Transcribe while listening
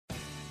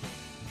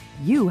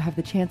you have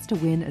the chance to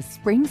win a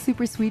spring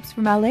super sweeps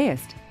from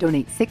LAist.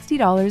 Donate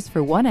 $60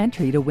 for one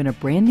entry to win a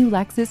brand new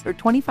Lexus or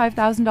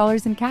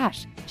 $25,000 in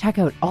cash. Check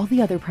out all the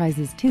other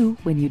prizes too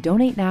when you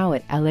donate now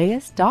at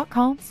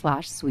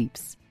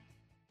laist.com/sweeps.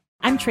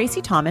 I'm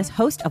Tracy Thomas,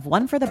 host of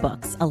One for the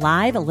Books, a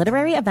live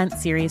literary event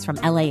series from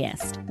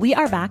LAist. We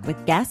are back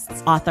with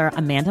guests, author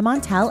Amanda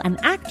Montell and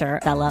actor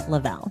Bella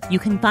Lavelle. You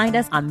can find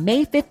us on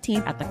May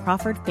 15th at the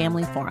Crawford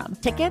Family Forum.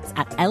 Tickets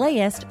at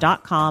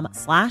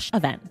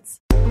laist.com/events.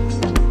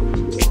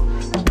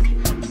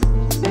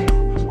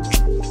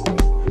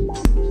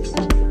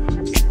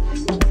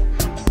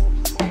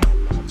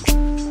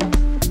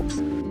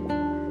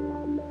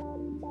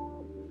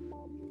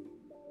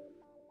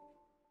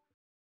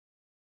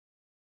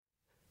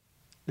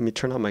 Let me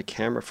turn on my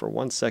camera for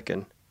 1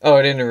 second. Oh,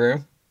 it in the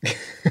room?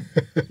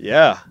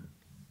 Yeah.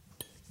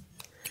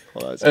 I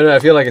don't know, I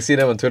feel like I see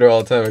them on Twitter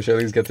all the time. I should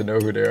at least get to know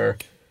who they are.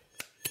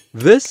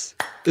 This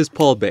is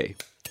Paul Bay,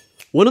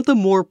 one of the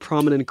more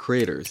prominent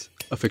creators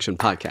of fiction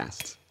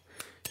podcasts.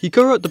 He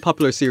co-wrote the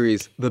popular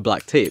series The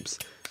Black Tapes,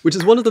 which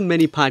is one of the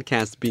many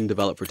podcasts being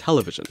developed for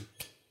television.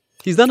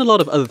 He's done a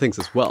lot of other things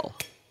as well,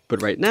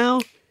 but right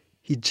now,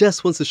 he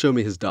just wants to show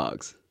me his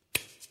dogs.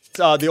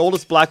 The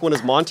oldest black one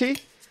is Monty.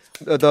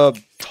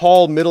 The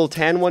tall, middle,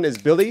 tan one is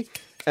Billy.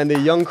 And the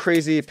young,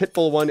 crazy pit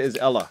bull one is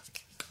Ella.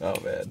 Oh,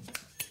 man.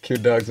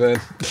 Cute dogs, man.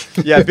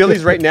 Yeah,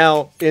 Billy's right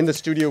now in the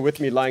studio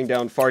with me lying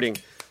down farting.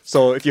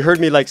 So if you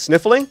heard me like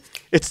sniffling,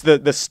 it's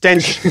the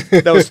stench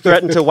that was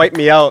threatened to wipe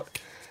me out.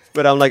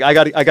 But I'm like,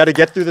 I gotta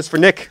get through this for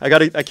Nick.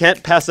 I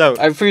can't pass out.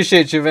 I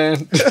appreciate you,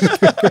 man.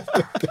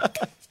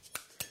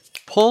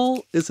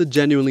 Paul is a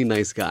genuinely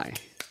nice guy.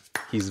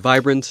 He's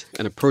vibrant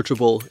and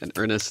approachable and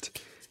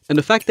earnest. And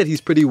the fact that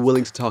he's pretty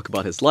willing to talk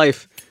about his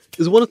life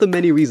is one of the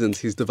many reasons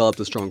he's developed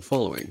a strong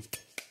following.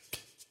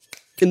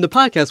 In the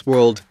podcast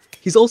world,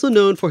 he's also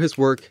known for his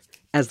work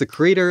as the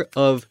creator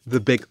of The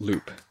Big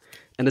Loop,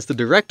 and as the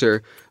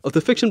director of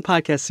the fiction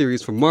podcast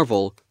series from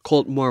Marvel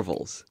called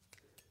Marvels.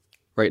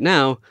 Right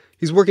now,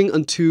 he's working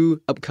on 2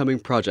 upcoming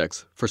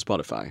projects for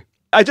Spotify.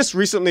 I just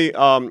recently,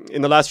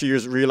 in the last few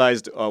years,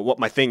 realized what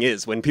my thing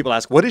is. When people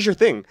ask, what is your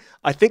thing?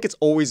 I think it's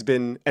always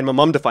been, and my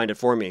mom defined it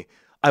for me,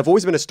 I've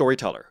always been a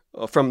storyteller.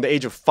 From the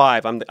age of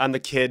 5, I'm the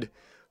kid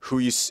who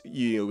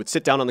you would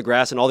sit down on the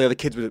grass and all the other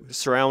kids would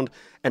surround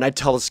and I'd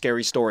tell a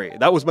scary story.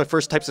 That was my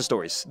first types of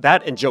stories.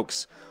 That and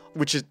jokes,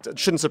 which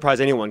shouldn't surprise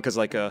anyone because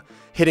like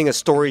hitting a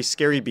story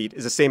scary beat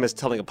is the same as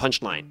telling a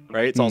punchline,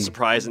 right? It's all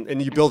surprise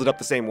and you build it up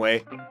the same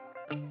way.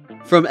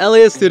 From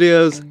LAist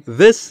Studios,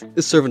 this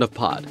is Servant of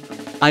Pod.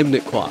 I'm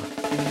Nick Kwa.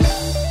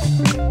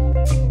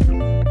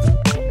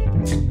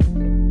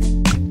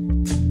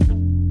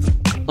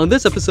 On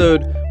this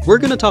episode, we're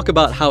going to talk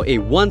about how a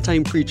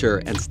one-time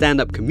preacher and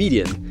stand-up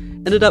comedian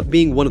ended up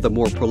being one of the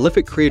more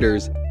prolific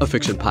creators of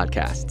fiction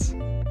podcasts.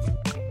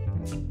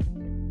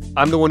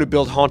 I'm the one who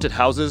built haunted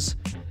houses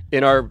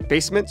in our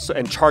basement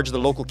and charged the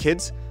local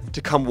kids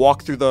to come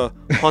walk through the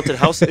haunted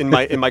house in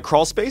my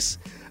crawl space.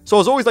 So I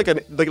was always like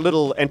a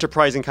little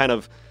enterprising kind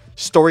of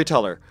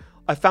storyteller.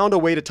 I found a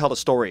way to tell a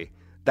story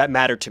that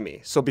mattered to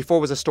me. So before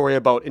it was a story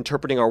about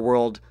interpreting our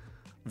world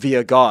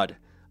via God.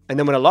 And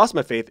then when I lost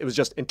my faith, it was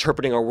just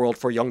interpreting our world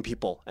for young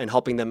people and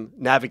helping them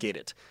navigate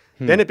it.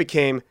 Then it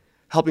became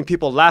helping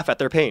people laugh at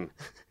their pain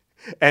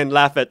and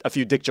laugh at a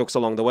few dick jokes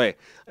along the way.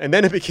 And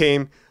then it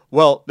became,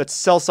 well, let's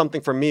sell something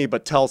for me,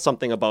 but tell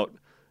something about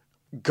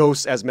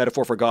ghosts as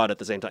metaphor for God at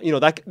the same time. You know,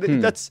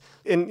 that's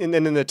in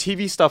the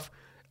TV stuff,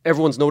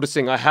 everyone's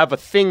noticing I have a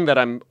thing that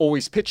I'm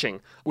always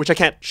pitching, which I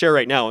can't share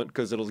right now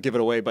because it'll give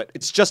it away, but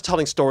it's just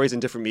telling stories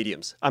in different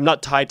mediums. I'm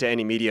not tied to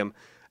any medium.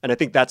 And I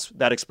think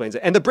that explains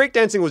it. And the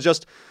breakdancing was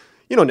just,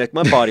 you know, Nick,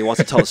 my body wants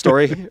to tell a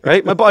story,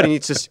 right? My body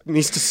needs to.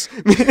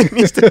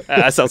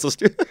 That sounds so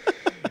stupid.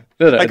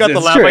 No, I got the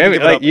laugh. True. I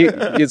mean, like,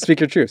 you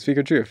speak your truth. Speak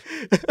your truth.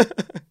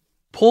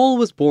 Paul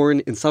was born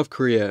in South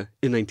Korea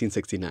in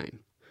 1969.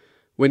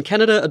 When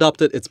Canada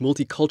adopted its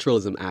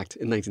Multiculturalism Act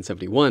in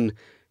 1971,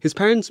 his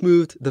parents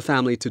moved the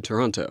family to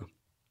Toronto.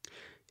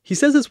 He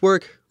says his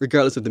work,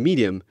 regardless of the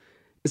medium,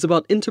 is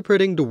about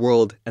interpreting the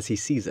world as he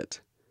sees it,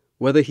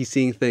 whether he's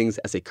seeing things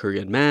as a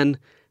Korean man,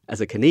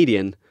 as a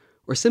Canadian,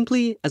 or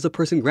simply as a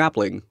person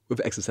grappling with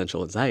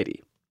existential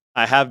anxiety.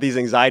 I have these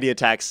anxiety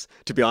attacks,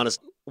 to be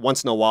honest,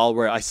 once in a while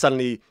where I'm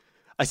suddenly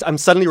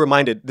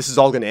reminded this is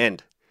all going to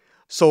end.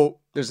 So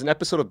there's an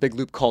episode of Big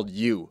Loop called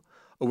You,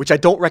 which I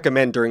don't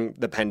recommend during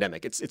the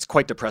pandemic. It's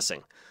quite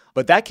depressing.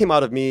 But that came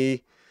out of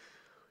me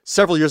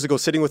several years ago,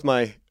 sitting with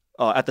my,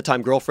 at the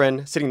time,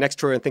 girlfriend, sitting next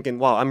to her and thinking,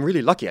 wow, I'm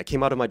really lucky. I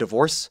came out of my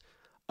divorce.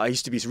 I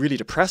used to be really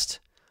depressed.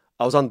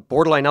 I was on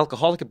borderline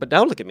alcoholic, but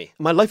now look at me.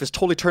 My life is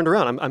totally turned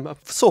around. I'm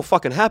so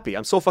fucking happy.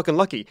 I'm so fucking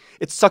lucky.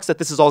 It sucks that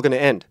this is all going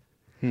to end.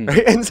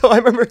 Right? And so I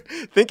remember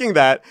thinking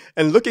that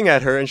and looking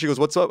at her and she goes,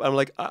 what's up? I'm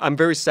like, I'm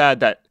very sad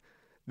that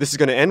this is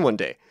going to end one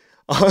day.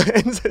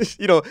 And,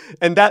 you know,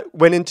 and that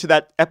went into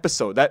that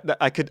episode that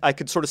I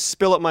could sort of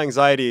spill up my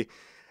anxiety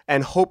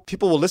and hope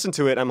people will listen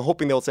to it. I'm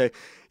hoping they'll say,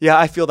 yeah,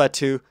 I feel that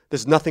too.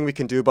 There's nothing we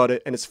can do about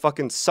it. And it's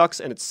fucking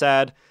sucks and it's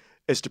sad.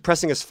 It's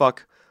depressing as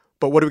fuck.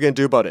 but what are we going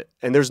to do about it?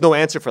 And there's no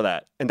answer for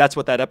that. And that's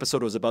what that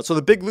episode was about. So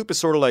The Big Loop is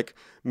sort of like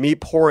me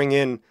pouring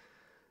in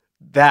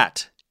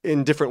that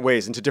in different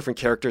ways, into different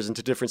characters,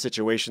 into different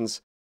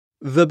situations.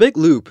 The Big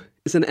Loop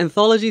is an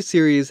anthology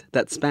series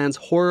that spans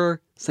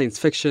horror, science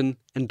fiction,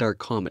 and dark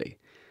comedy.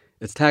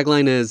 Its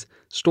tagline is,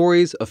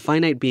 "Stories of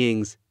finite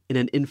beings in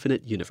an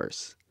infinite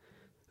universe."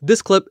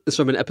 This clip is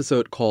from an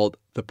episode called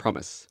The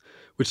Promise,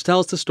 which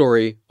tells the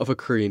story of a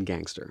Korean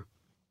gangster.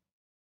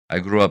 I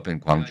grew up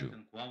in Gwangju.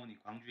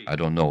 I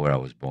don't know where I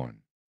was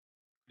born,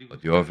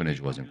 but the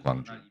orphanage was in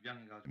Gwangju.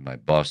 And my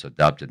boss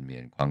adopted me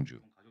in Gwangju,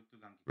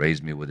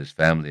 raised me with his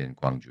family in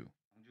Gwangju.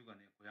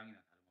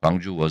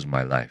 Gwangju was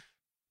my life.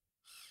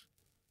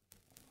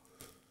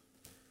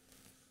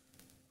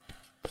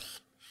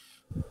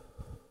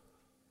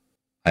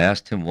 I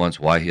asked him once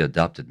why he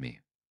adopted me.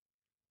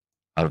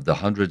 Out of the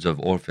hundreds of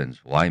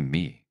orphans, why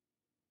me?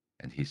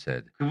 And he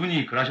said,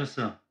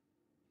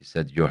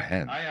 your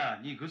hands.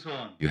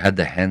 You had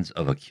the hands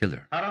of a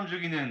killer.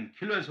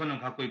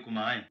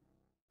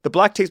 The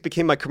Black Tapes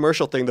became my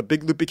commercial thing. The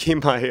Big Loop became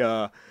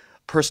my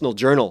personal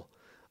journal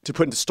to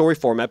put into story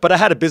format. But I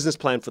had a business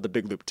plan for The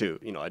Big Loop too.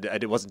 You know,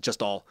 it wasn't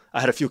just all,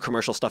 I had a few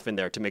commercial stuff in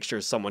there to make sure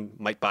someone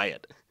might buy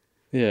it.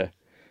 Yeah.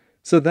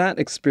 So that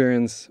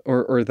experience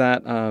or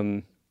that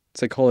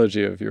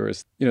psychology of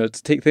yours, you know,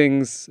 to take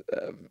things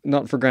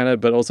not for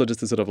granted, but also just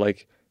to sort of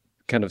like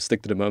kind of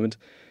stick to the moment.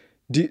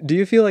 Do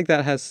you feel like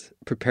that has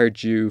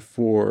prepared you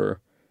for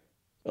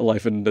a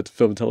life in the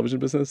film and television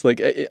business? Like,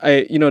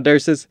 I you know,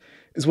 there's this,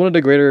 it's one of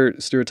the greater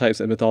stereotypes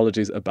and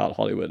mythologies about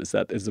Hollywood is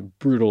that it's a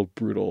brutal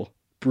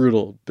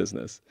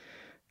business.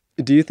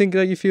 Do you think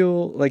that you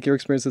feel like your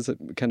experiences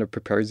kind of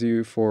prepares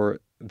you for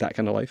that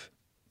kind of life?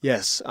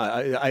 Yes,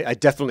 I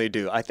definitely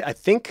do. I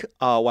think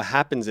what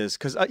happens is,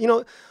 because, you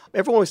know,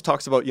 everyone always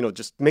talks about, you know,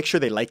 just make sure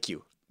they like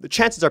you. The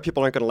chances are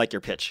people aren't going to like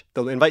your pitch.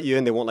 They'll invite you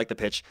in, they won't like the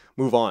pitch,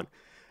 move on.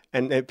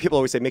 And people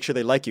always say, make sure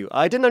they like you.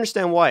 I didn't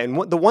understand why.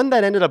 And the one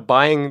that ended up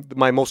buying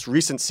my most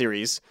recent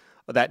series,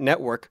 that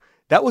network,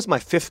 that was my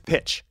 5th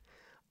pitch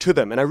to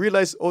them. And I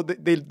realized, oh,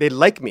 they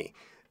like me.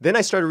 Then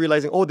I started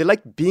realizing, oh, they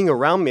like being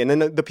around me. And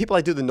then the people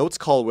I do the notes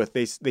call with,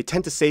 they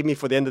tend to save me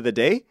for the end of the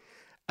day.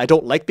 I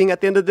don't like being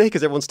at the end of the day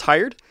because everyone's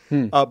tired.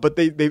 But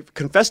they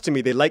confess to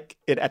me they like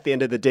it at the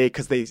end of the day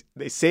because they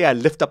say I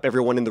lift up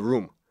everyone in the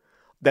room.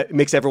 That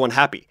makes everyone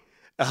happy.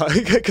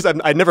 Because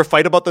I never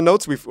fight about the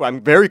notes.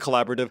 I'm very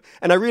collaborative.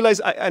 And I realize,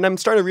 I'm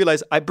starting to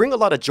realize I bring a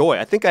lot of joy.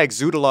 I think I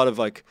exude a lot of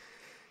like,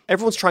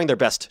 everyone's trying their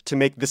best to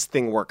make this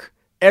thing work.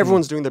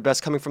 Everyone's doing their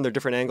best, coming from their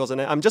different angles. And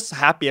I'm just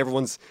happy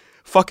everyone's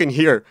fucking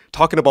here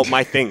talking about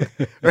my thing,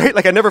 right?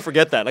 Like I never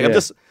forget that. Like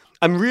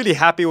I'm really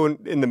happy when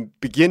in the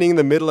beginning,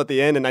 the middle, at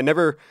the end. And I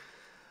never,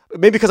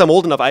 maybe because I'm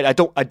old enough, I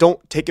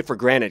don't take it for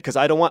granted because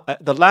I don't want,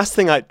 the last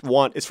thing I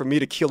want is for me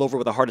to keel over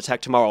with a heart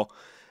attack tomorrow.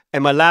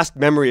 And my last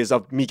memory is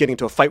of me getting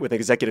into a fight with an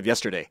executive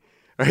yesterday.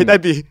 Right?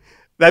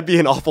 That'd be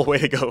an awful way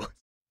to go.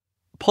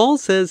 Paul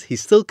says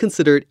he's still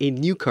considered a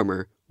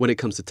newcomer when it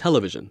comes to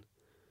television.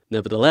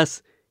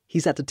 Nevertheless,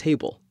 he's at the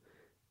table,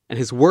 and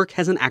his work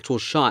has an actual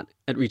shot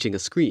at reaching a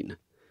screen.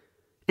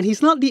 And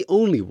he's not the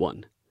only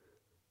one.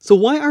 So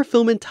why are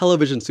film and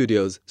television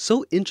studios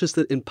so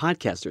interested in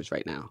podcasters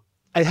right now?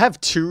 I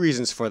have 2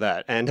 reasons for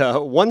that. And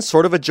one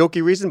sort of a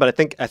jokey reason, but I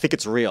think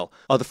it's real.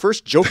 The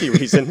first jokey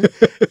reason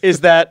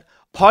is that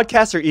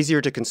podcasts are easier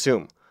to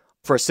consume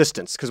for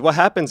assistants. Because what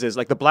happens is,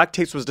 like, the Black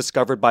Tapes was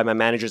discovered by my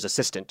manager's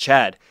assistant,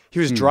 Chad. He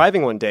was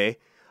driving one day,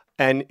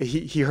 and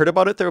he heard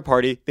about it third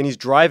party. Then he's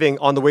driving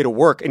on the way to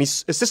work, and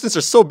assistants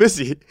are so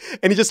busy,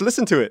 and he just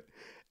listened to it.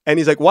 And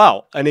he's like,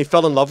 wow. And he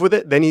fell in love with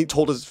it. Then he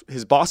told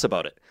his boss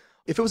about it.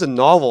 If it was a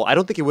novel, I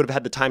don't think he would have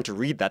had the time to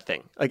read that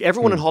thing. Like,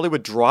 everyone in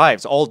Hollywood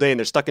drives all day, and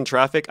they're stuck in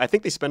traffic. I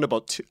think they spend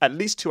about at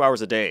least 2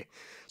 hours a day.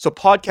 So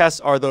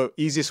podcasts are the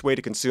easiest way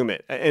to consume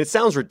it. And it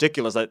sounds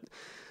ridiculous that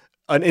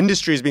an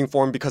industry is being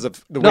formed because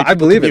of the way people I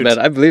believe commute. it,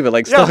 man. I believe it.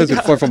 Like, stuff has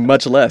been formed from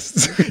much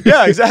less.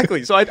 Yeah,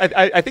 exactly. So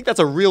I think that's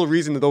a real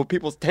reason, though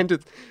people tend to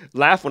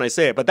laugh when I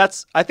say it. But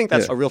I think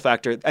that's a real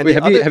factor. And wait,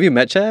 have you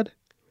met Chad?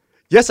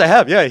 Yes, I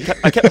have. Yeah,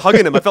 I kept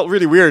hugging him. I felt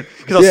really weird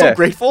because I was so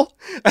grateful.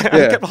 I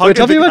kept hugging. Wait,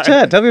 tell me about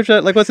Chad. Tell me about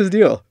Chad. Like, what's his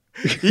deal?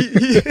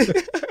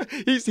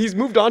 He's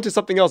moved on to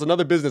something else,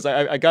 another business.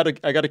 I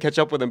gotta catch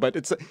up with him.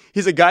 But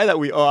he's a guy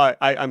that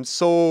I'm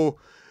so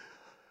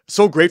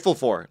grateful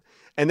for.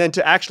 And then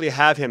to actually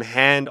have him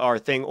hand our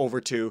thing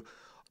over to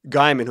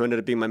Guyman, who ended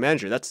up being my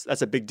manager,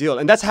 that's a big deal.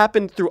 And that's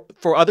happened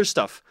for other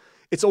stuff.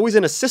 It's always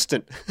an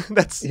assistant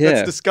that's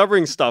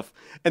discovering stuff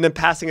and then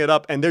passing it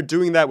up. And they're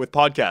doing that with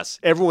podcasts.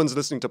 Everyone's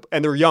listening to,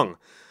 and they're young,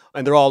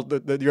 and they're all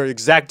your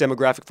exact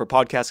demographic for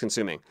podcast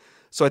consuming.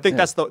 So I think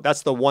that's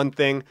the one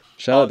thing.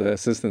 Shout out to the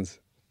assistants.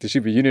 They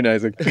should be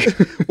unionizing.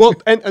 Well,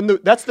 and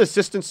that's the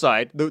assistant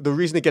side, the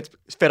reason it gets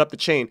fed up the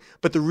chain.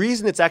 But the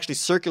reason it's actually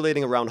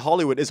circulating around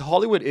Hollywood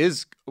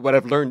is what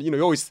I've learned. You know,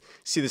 you always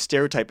see the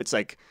stereotype. It's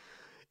like,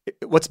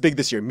 what's big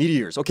this year?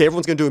 Meteors. Okay,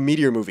 everyone's going to do a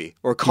meteor movie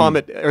or a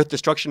comet, Earth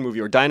destruction movie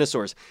or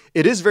dinosaurs.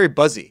 It is very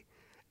buzzy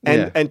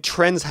and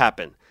trends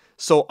happen.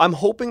 So I'm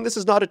hoping this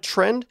is not a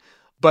trend,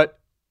 but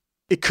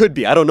It could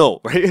be. I don't know,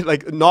 right?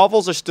 Like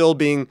novels are still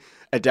being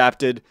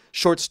adapted.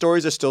 Short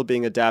stories are still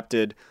being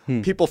adapted.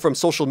 People from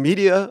social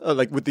media,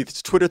 like with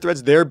these Twitter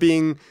threads, they're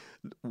being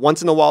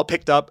once in a while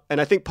picked up. And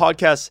I think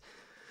podcasts,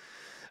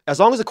 as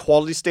long as the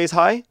quality stays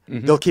high,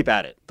 they'll keep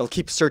at it. They'll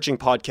keep searching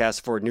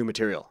podcasts for new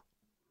material.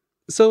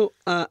 So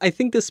I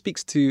think this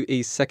speaks to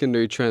a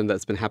secondary trend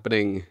that's been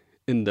happening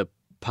in the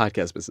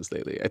podcast business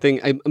lately. I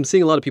think I'm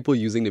seeing a lot of people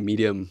using the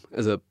medium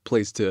as a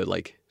place to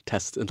like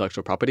test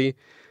intellectual property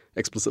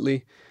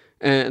explicitly.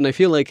 And I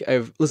feel like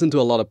I've listened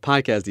to a lot of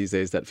podcasts these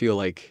days that feel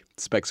like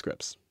spec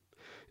scripts.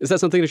 Is that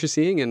something that you're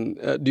seeing?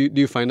 And do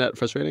you find that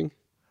frustrating?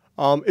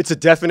 It's a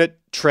definite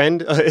trend.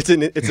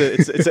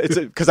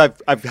 Because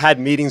I've had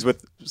meetings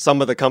with some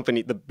of the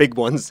company, the big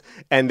ones,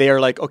 and they are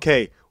like,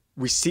 okay,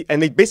 we see,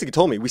 and they basically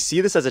told me, we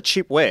see this as a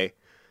cheap way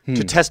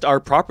to test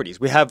our properties.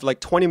 We have like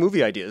 20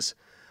 movie ideas,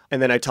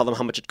 and then I tell them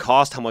how much it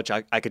cost, how much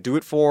I could do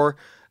it for.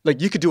 Like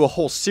you could do a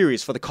whole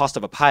series for the cost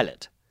of a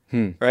pilot.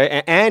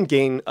 Right, and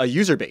gain a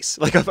user base,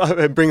 like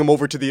bring them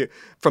over to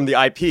from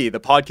the IP, the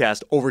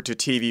podcast, over to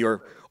TV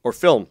or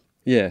film.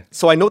 Yeah.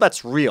 So I know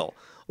that's real.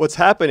 What's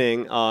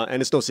happening,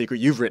 and it's no secret,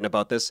 you've written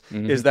about this,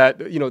 is that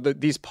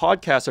these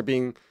podcasts are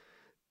being.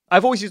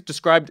 I've always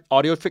described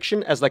audio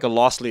fiction as like a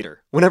loss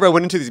leader. Whenever I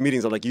went into these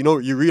meetings, I'm like,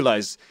 you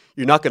realize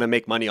you're not going to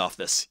make money off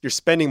this. You're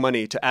spending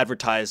money to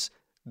advertise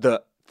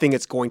the thing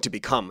it's going to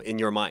become in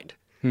your mind,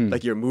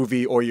 like your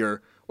movie or your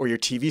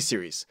TV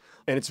series.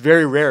 And it's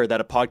very rare that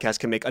a podcast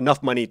can make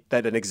enough money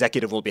that an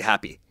executive will be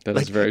happy. That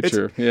is very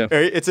true. Yeah.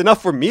 It's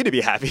enough for me to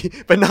be happy,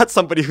 but not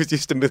somebody who's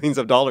used to millions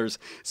of dollars.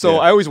 So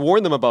I always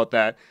warn them about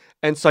that.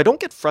 And so I don't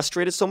get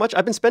frustrated so much.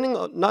 I've been spending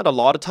not a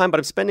lot of time,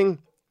 but I'm spending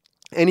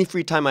any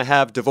free time I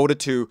have devoted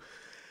to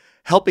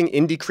helping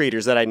indie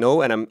creators that I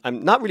know and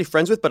I'm not really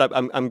friends with, but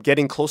I'm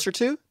getting closer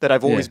to, that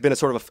I've always been a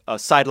sort of a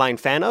sideline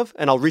fan of.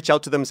 And I'll reach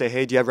out to them and say,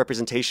 hey, do you have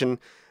representation?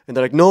 And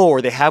they're like, no,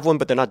 or they have one,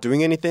 but they're not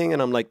doing anything.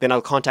 And I'm like, then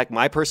I'll contact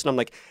my person. I'm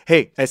like,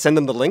 hey, I send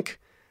them the link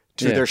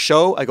to their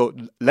show. I go,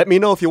 let me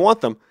know if you want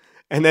them.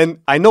 And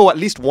then I know at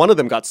least one of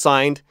them got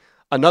signed.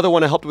 Another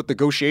one I helped with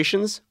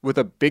negotiations with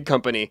a big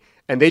company,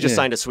 and they just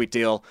signed a sweet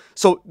deal.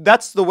 So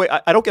that's the way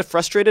I don't get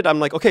frustrated. I'm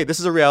like, okay, this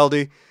is a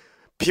reality.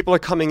 People are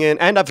coming in,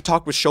 and I've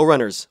talked with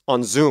showrunners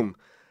on Zoom,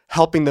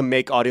 helping them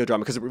make audio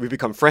drama because we've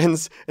become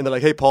friends. And they're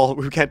like, hey, Paul,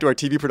 we can't do our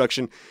TV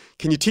production.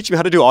 Can you teach me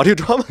how to do audio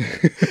drama?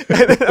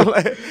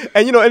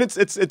 and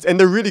it's and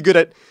they're really good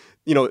at,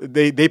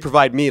 they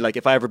provide me, like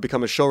if I ever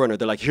become a showrunner,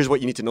 they're like, here's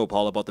what you need to know,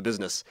 Paul, about the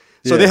business.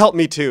 So they help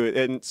me too.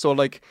 And so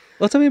like...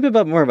 Well, tell me a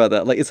bit more about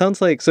that. Like, it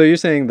sounds like, so you're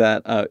saying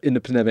that in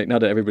the pandemic, now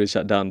that everybody's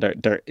shut down,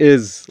 there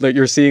is, like,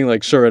 you're seeing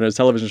like showrunners,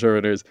 television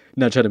showrunners,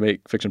 now trying to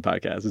make fiction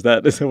podcasts. Is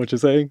that what you're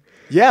saying?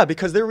 Yeah,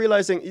 because they're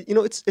realizing,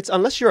 it's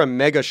unless you're a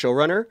mega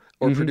showrunner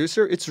or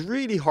producer, it's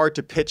really hard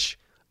to pitch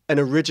an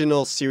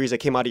original series that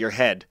came out of your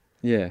head.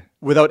 Yeah.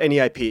 Without any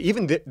IP.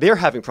 Even they're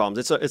having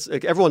problems. It's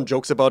like everyone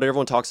jokes about it.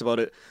 Everyone talks about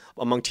it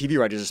among TV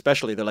writers,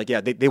 especially. They're like, yeah,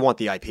 they want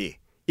the IP.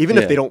 Even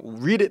if they don't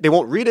read it, they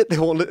won't read it.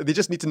 They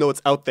just need to know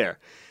it's out there.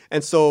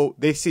 And so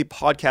they see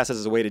podcasts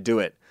as a way to do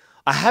it.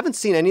 I haven't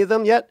seen any of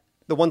them yet.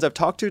 The ones I've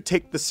talked to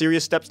take the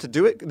serious steps to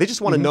do it. They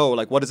just want to know,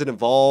 like, what does it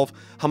involve?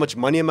 How much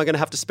money am I going to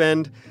have to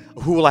spend?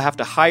 Who will I have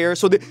to hire?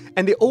 So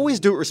they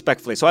always do it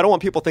respectfully. So I don't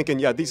want people thinking,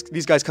 yeah,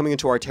 these guys coming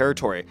into our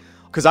territory.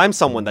 Because I'm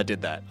someone that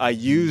did that. I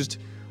used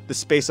the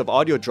space of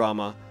audio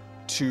drama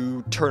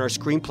to turn our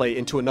screenplay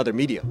into another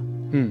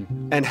medium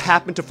and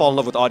happened to fall in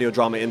love with audio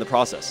drama in the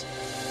process.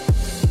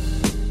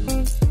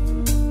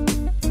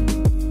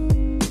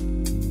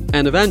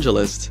 An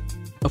evangelist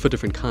of a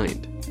different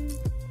kind.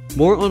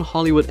 More on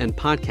Hollywood and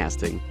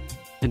podcasting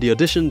and the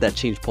audition that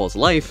changed Paul's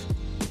life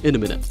in a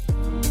minute.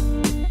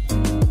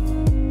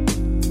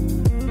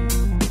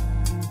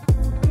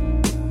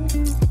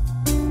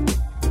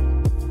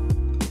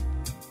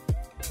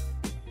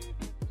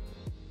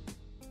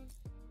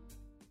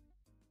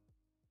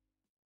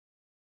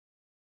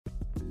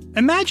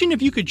 Imagine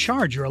if you could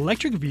charge your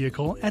electric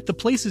vehicle at the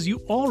places you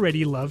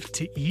already love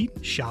to eat,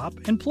 shop,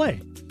 and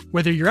play.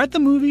 Whether you're at the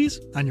movies,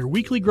 on your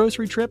weekly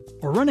grocery trip,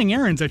 or running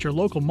errands at your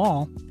local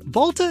mall,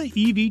 Volta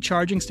EV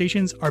charging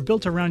stations are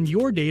built around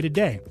your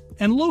day-to-day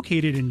and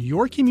located in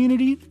your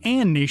community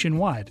and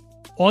nationwide.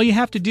 All you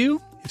have to do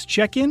is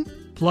check in,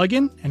 plug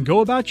in, and go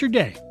about your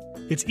day.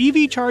 It's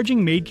EV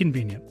charging made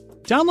convenient.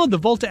 Download the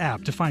Volta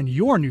app to find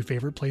your new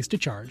favorite place to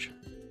charge.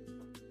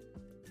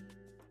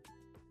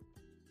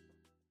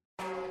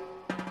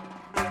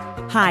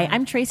 Hi,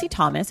 I'm Tracy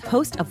Thomas,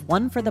 host of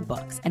One for the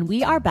Books, and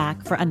we are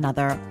back for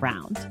another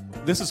round.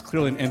 This is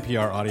clearly an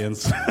NPR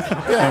audience.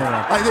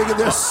 Yeah, I think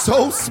they're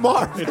so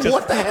smart.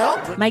 What the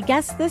hell? My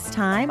guests this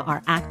time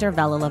are actor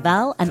Vella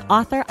Lavelle and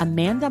author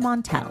Amanda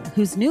Montell,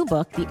 whose new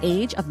book, The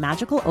Age of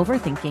Magical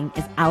Overthinking,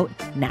 is out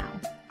now.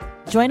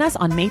 Join us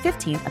on May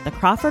 15th at the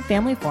Crawford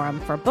Family Forum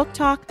for book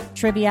talk,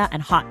 trivia,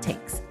 and hot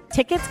takes.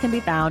 Tickets can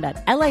be found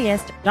at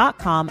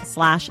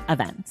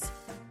laist.com/events.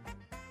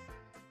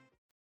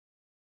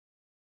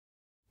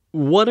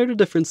 What are the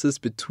differences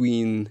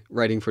between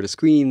writing for the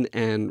screen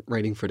and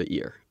writing for the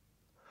ear?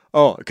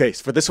 Oh, okay.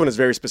 So for this one is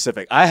very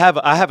specific. I have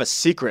a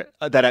secret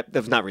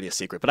that's not really a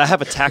secret, but I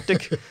have a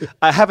tactic.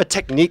 I have a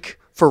technique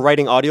for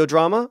writing audio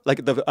drama, like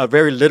a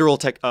very literal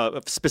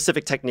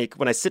specific technique.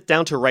 When I sit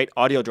down to write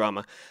audio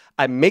drama,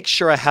 I make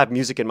sure I have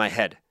music in my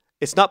head.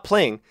 It's not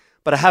playing,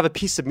 but I have a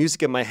piece of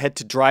music in my head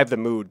to drive the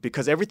mood,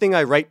 because everything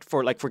I write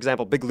for, like for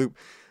example, Big Loop,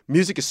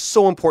 music is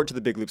so important to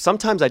the Big Loop.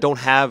 Sometimes I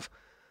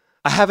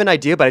have an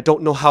idea, but I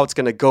don't know how it's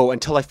going to go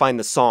until I find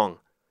the song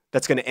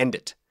that's going to end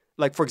it.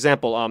 Like for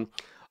example,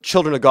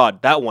 Children of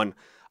God, that one.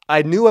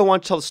 I knew I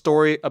wanted to tell a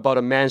story about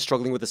a man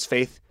struggling with his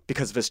faith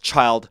because of his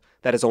child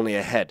that is only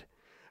a head.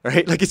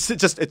 Right? Like it's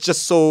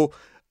just so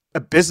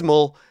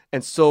abysmal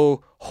and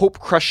so hope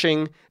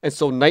crushing and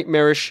so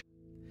nightmarish.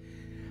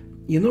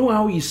 You know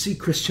how you see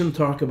Christian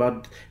talk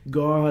about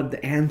God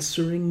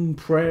answering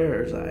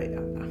prayers?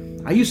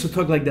 I used to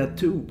talk like that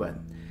too, but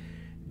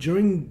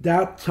during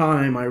that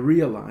time I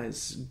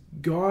realized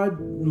God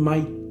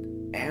might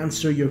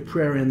answer your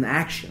prayer in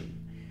action.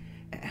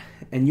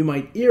 And you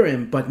might hear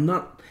him, but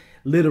not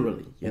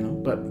literally,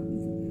 but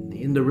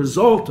in the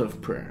result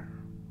of prayer.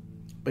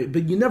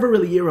 But you never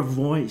really hear a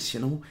voice,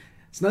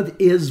 It's not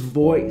his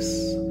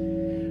voice.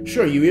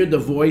 Sure, you hear the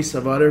voice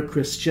of other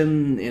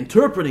Christian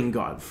interpreting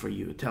God for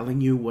you, telling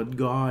you what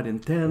God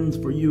intends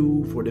for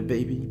you, for the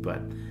baby,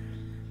 but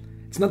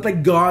it's not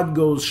like God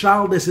goes,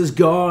 child, this is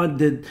God.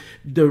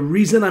 The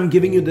reason I'm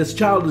giving you this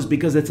child is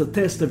because it's a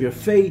test of your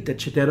faith,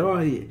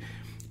 etc.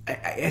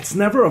 It's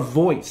never a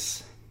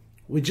voice.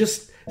 We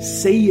just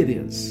say it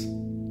is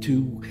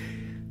to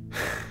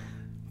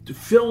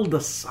fill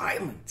the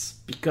silence,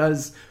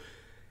 because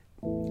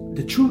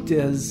the truth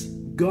is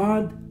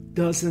God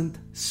doesn't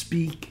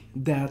speak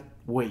that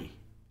way.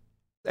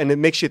 And it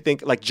makes you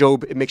think, like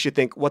Job, it makes you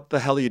think, what the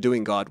hell are you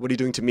doing, God? What are you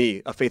doing to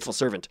me, a faithful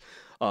servant,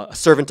 a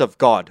servant of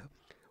God?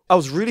 I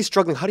was really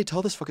struggling. How do you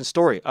tell this fucking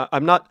story?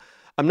 I'm not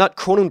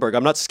Cronenberg.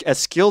 I'm not as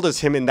skilled as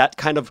him in that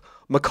kind of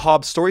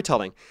macabre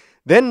storytelling.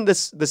 Then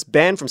this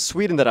band from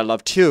Sweden that I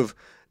love, Tuv,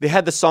 they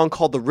had this song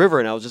called The River,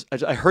 and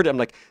I heard it. I'm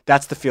like,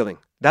 that's the feeling.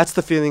 That's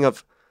the feeling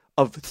of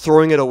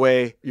throwing it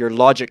away, your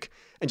logic,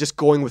 and just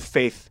going with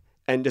faith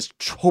and just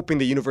hoping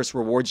the universe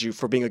rewards you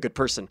for being a good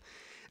person.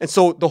 And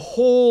so the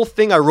whole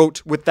thing I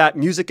wrote with that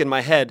music in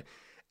my head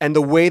and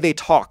the way they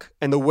talk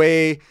and the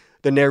way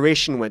the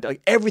narration went,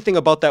 like everything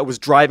about that was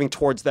driving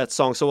towards that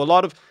song. So a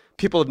lot of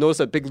people have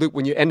noticed at Big Loop,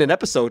 when you end an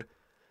episode,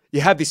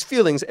 you have these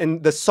feelings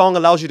and the song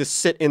allows you to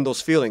sit in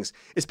those feelings.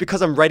 It's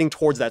because I'm writing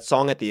towards that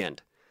song at the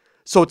end.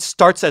 So it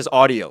starts as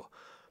audio.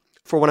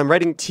 For when I'm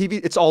writing TV,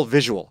 it's all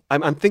visual.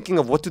 I'm thinking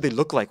of what do they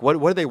look like? What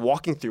are they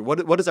walking through?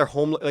 What is their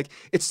home like?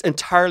 It's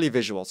entirely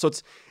visual. So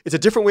it's a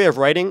different way of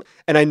writing.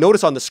 And I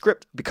notice on the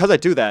script, because I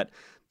do that,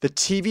 the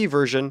TV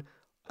version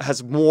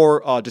has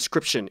more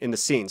description in the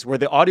scenes, where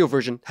the audio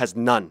version has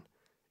none.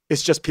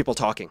 It's just people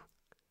talking.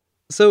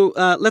 So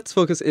let's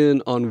focus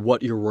in on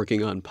what you're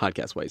working on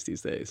podcast-wise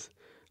these days.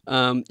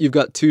 You've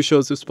got 2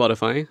 shows with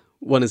Spotify.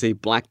 One is a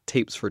Black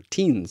Tapes for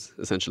Teens,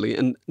 essentially,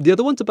 and the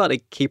other one's about a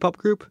K-pop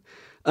group,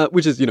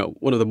 which is,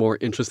 one of the more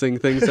interesting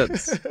things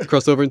that's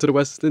crossed over into the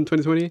West in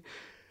 2020.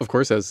 Of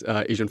course, as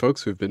Asian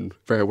folks who've been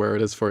very aware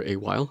of this for a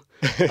while.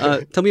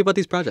 Tell me about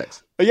these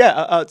projects.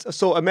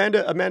 So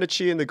Amanda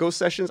Chi and the Ghost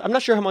Sessions, I'm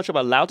not sure how much I'm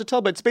allowed to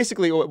tell, but it's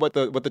basically what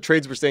the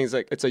trades were saying is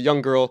like it's a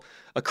young girl,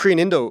 a Korean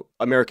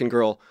Indo-American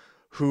girl,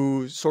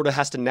 who sort of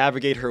has to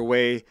navigate her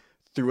way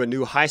through a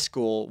new high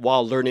school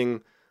while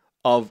learning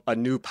of a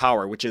new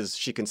power, which is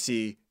she can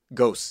see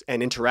ghosts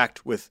and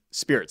interact with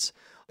spirits.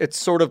 It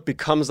sort of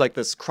becomes like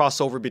this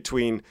crossover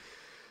between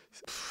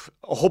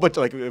a whole bunch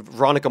of like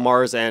Veronica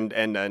Mars and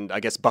I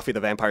guess Buffy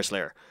the Vampire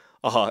Slayer.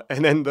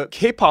 And then the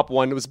K-pop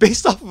one was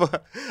based off of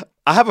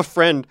I have a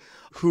friend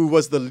who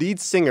was the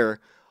lead singer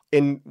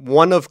in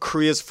one of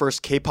Korea's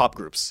first K-pop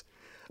groups.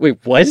 Wait,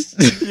 what?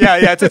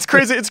 yeah, it's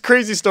crazy. It's a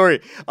crazy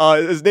story.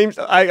 His name's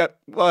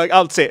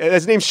I'll say it.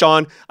 His name's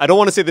Sean. I don't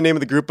want to say the name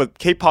of the group, but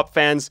K-pop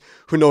fans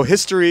who know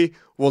history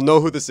will know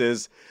who this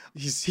is.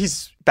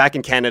 He's back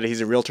in Canada.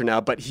 He's a realtor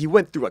now, but he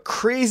went through a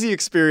crazy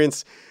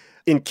experience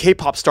in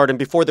K-pop stardom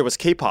before there was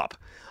K-pop,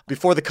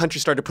 before the country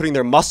started putting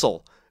their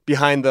muscle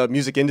behind the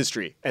music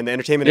industry and the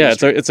entertainment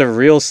industry. Yeah, it's a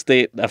real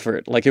state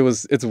effort. Like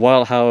it's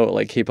wild how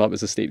like K-pop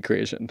is a state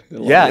creation.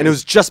 Yeah, and it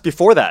was just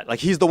before that. Like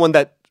he's one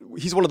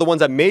of the ones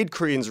that made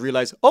Koreans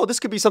realize, oh, this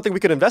could be something we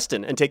could invest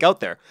in and take out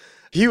there.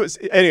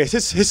 Anyways,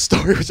 his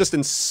story was just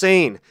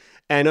insane.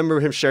 And I remember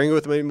him sharing it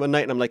with me one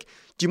night, and I'm like,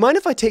 do you mind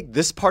if I take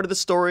this part of the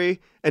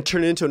story and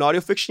turn it into an audio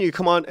fiction? You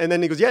come on. And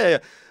then he goes, yeah.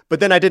 But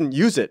then I didn't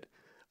use it.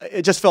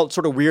 It just felt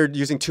sort of weird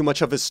using too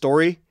much of his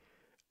story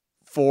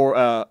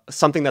for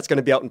something that's going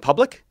to be out in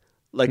public.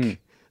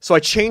 So I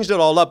changed it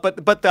all up.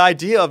 But the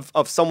idea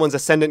of someone's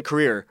ascendant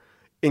career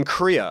in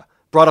Korea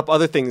brought up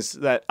other things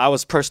that I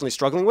was personally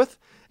struggling with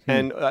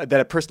and that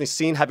I've personally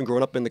seen having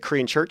grown up in the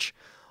Korean church.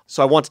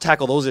 So I want to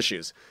tackle those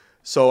issues.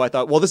 So I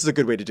thought, well, this is a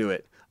good way to do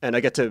it. And I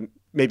get to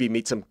maybe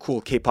meet some cool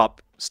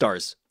K-pop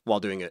stars while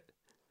doing it.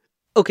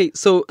 Okay,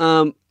 so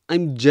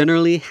I'm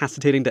generally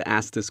hesitating to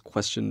ask this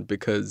question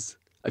because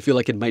I feel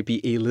like it might be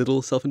a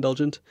little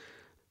self-indulgent,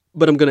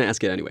 but I'm going to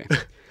ask it anyway.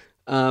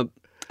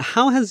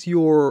 How has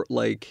your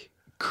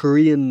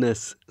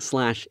Koreanness /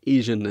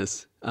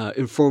 Asianness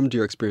informed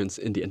your experience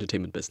in the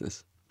entertainment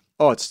business?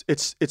 Oh,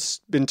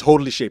 it's been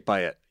totally shaped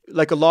by it.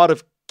 Like a lot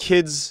of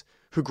kids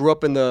who grew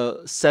up in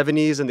the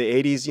 70s and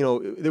the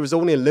 80s, there was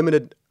only a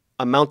limited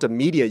amount of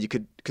media you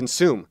could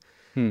consume.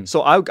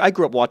 So I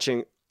grew up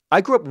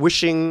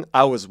wishing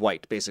I was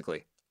white,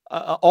 basically.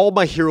 All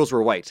my heroes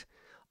were white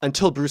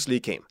until Bruce Lee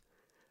came.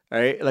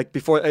 Right? Like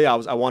before,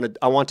 I wanted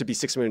to be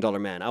 $6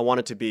 Million Man.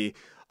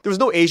 There was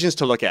no Asians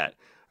to look at.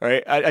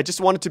 Right? I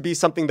just wanted to be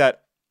something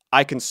that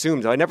I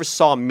consumed. I never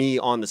saw me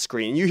on the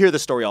screen. You hear the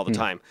story all the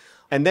time.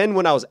 And then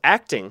when I was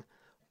acting,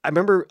 I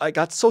remember I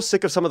got so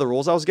sick of some of the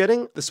roles I was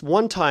getting. This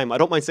one time, I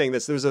don't mind saying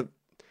this, there was a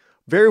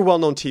very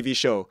well-known TV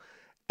show,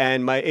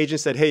 and my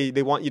agent said, hey,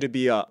 they want you to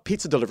be a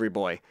pizza delivery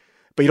boy,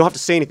 but you don't have to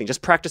say anything.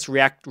 Just practice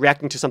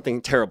reacting to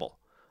something terrible.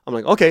 I'm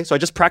like, okay. So I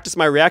just practiced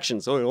my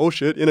reactions. Oh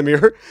shit, in a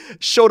mirror.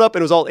 Showed up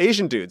and it was all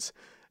Asian dudes.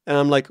 And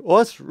I'm like, well,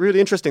 that's really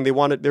interesting.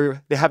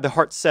 They have the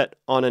heart set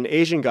on an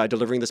Asian guy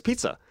delivering this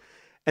pizza.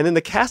 And then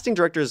the casting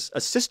director's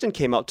assistant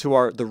came out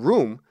to the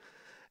room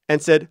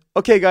and said,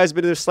 okay, guys,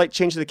 but there's a slight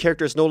change to the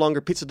character. It's no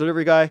longer pizza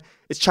delivery guy.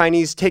 It's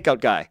Chinese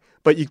takeout guy.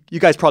 But you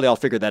guys probably all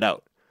figured that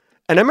out.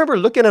 And I remember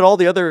looking at all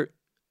the other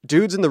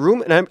dudes in the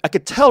room, and I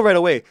could tell right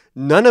away,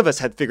 none of us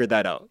had figured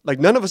that out. Like,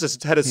 none of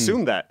us had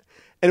assumed that.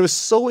 And it was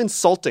so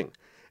insulting.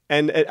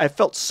 And I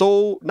felt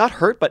so, not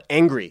hurt, but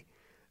angry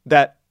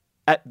that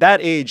at that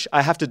age,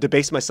 I have to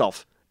debase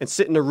myself and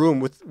sit in a room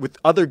with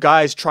other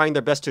guys trying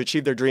their best to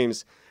achieve their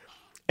dreams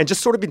and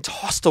just sort of been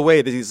tossed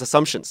away to these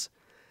assumptions.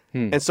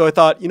 And so I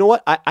thought, you know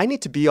what? I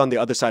need to be on the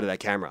other side of that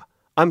camera.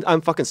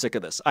 I'm fucking sick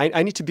of this.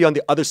 I need to be on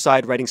the other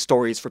side writing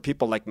stories for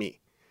people like me.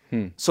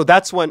 So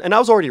that's when, and I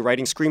was already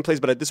writing screenplays,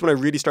 but this is when I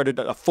really started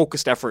a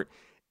focused effort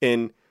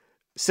in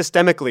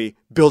systemically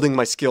building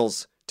my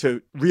skills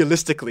to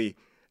realistically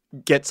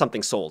get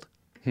something sold.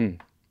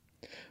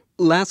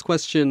 Last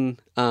question,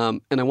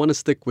 and I want to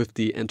stick with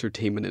the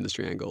entertainment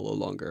industry angle a little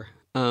longer.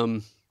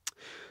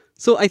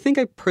 So I think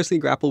I personally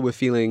grapple with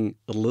feeling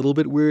a little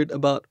bit weird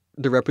about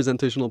the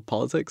representational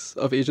politics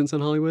of Asians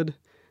in Hollywood.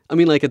 I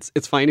mean,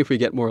 it's fine if we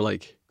get more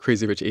like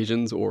Crazy Rich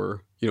Asians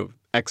or,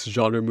 X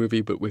genre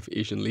movie, but with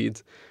Asian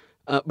leads.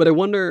 But I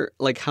wonder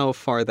how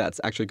far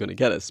that's actually going to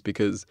get us,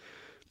 because,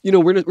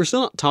 we're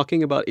still not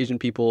talking about Asian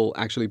people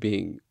actually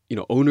being,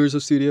 owners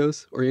of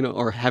studios or,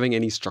 or having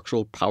any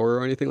structural power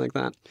or anything like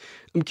that.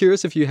 I'm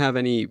curious if you have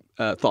any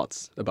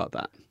thoughts about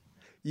that.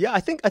 Yeah, I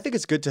think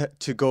it's good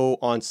to go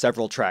on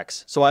several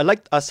tracks. So I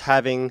like us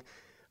having,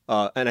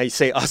 and I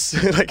say us,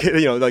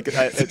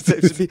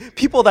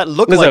 people that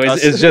look like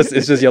us.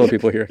 It's just yellow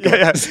people here.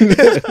 Yeah.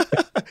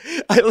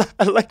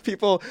 I like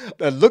people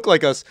that look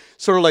like us,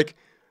 sort of like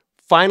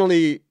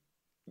finally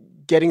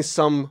getting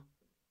some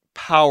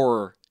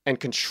power and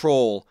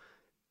control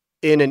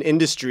in an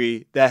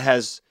industry that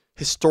has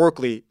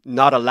historically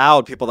not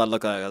allowed people that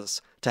look like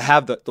us to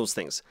have those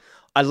things.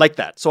 I like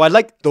that. So I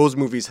like those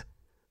movies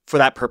for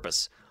that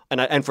purpose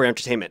and for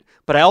entertainment.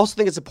 But I also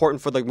think it's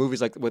important for like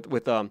movies like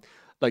with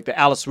like the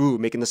Alice Wu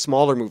making the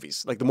smaller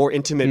movies, like the more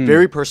intimate,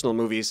 very personal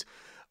movies.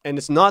 And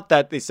it's not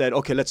that they said,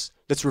 okay, let's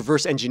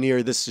reverse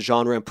engineer this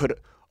genre and put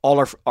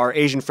all our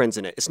Asian friends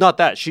in it. It's not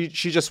that. She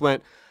just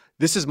went,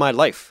 this is my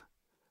life.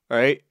 All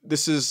right.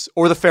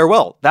 Or The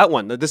Farewell, that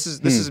one. This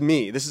is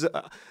me. This is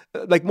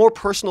like more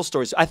personal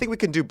stories. I think we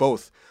can do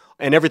both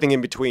and everything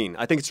in between.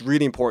 I think it's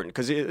really important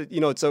because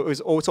it's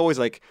always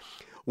like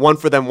one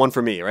for them, one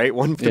for me, right?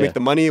 One to make the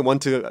money, one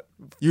to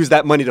use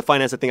that money to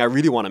finance the thing I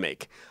really want to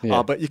make.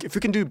 Yeah. But if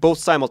we can do both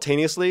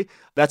simultaneously,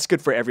 that's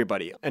good for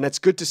everybody. And it's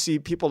good to see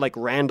people like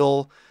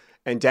Randall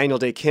and Daniel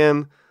Day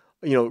Kim,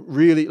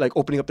 really like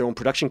opening up their own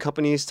production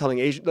companies, telling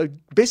Asian, like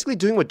basically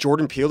doing what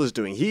Jordan Peele is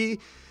doing.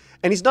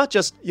 And he's not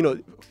just,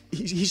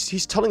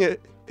 he's telling a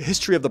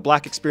history of the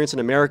Black experience in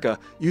America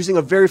using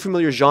a very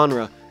familiar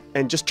genre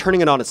and just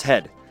turning it on its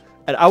head.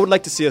 And I would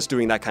like to see us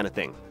doing that kind of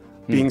thing.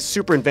 Being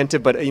super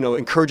inventive, but,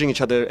 encouraging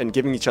each other and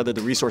giving each other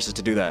the resources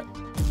to do that.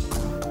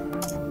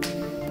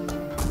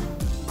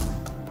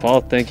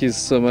 Paul, thank you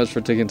so much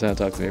for taking time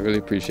to talk to me. I really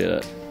appreciate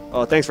it.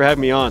 Oh, thanks for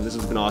having me on. This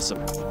has been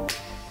awesome.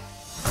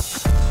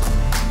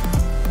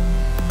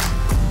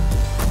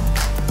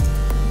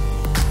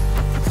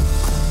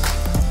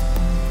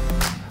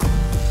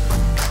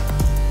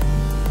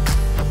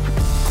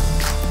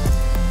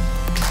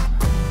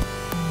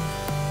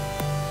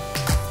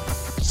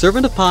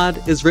 Servant of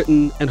Pod is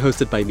written and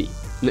hosted by me,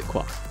 Nick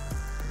Kwok.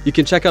 You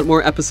can check out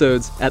more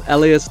episodes at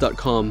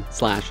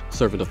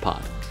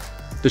LAist.com/servantofpod.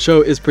 The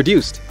show is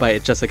produced by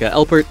Jessica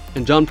Elpert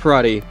and John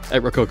Parati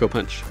at Rococo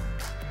Punch.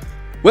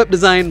 Web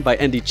design by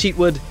Andy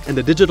Cheatwood and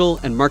the digital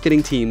and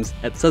marketing teams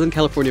at Southern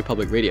California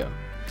Public Radio.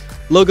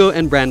 Logo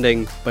and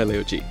branding by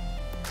Leo G.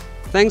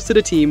 Thanks to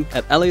the team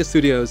at LAist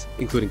Studios,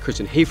 including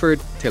Christian Hayford,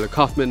 Taylor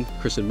Kaufman,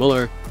 Christian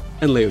Muller,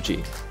 and Leo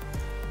G.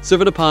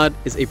 Servant of Pod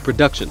is a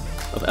production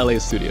of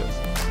LAist Studios.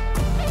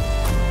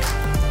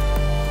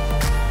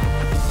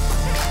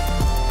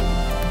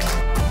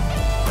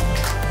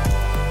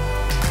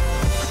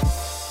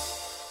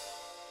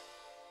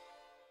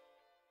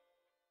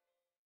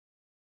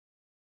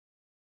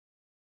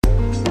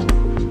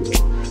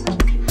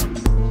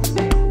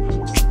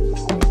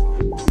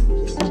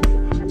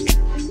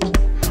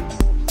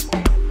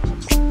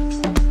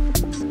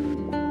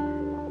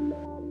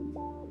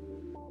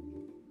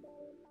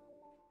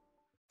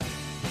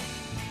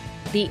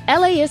 The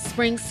LAist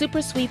Spring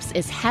Super Sweeps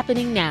is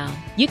happening now.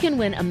 You can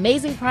win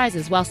amazing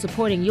prizes while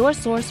supporting your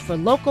source for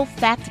local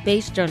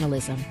fact-based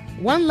journalism.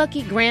 One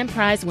lucky grand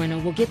prize winner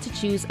will get to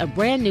choose a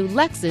brand new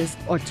Lexus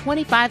or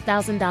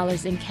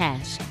 $25,000 in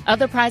cash.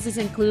 Other prizes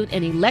include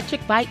an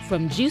electric bike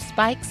from Juice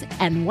Bikes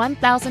and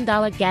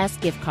 $1,000 gas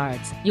gift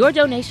cards. Your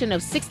donation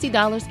of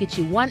 $60 gets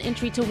you one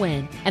entry to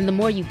win, and the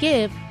more you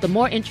give, the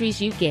more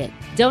entries you get.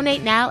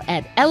 Donate now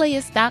at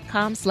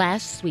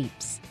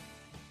LAist.com/sweeps.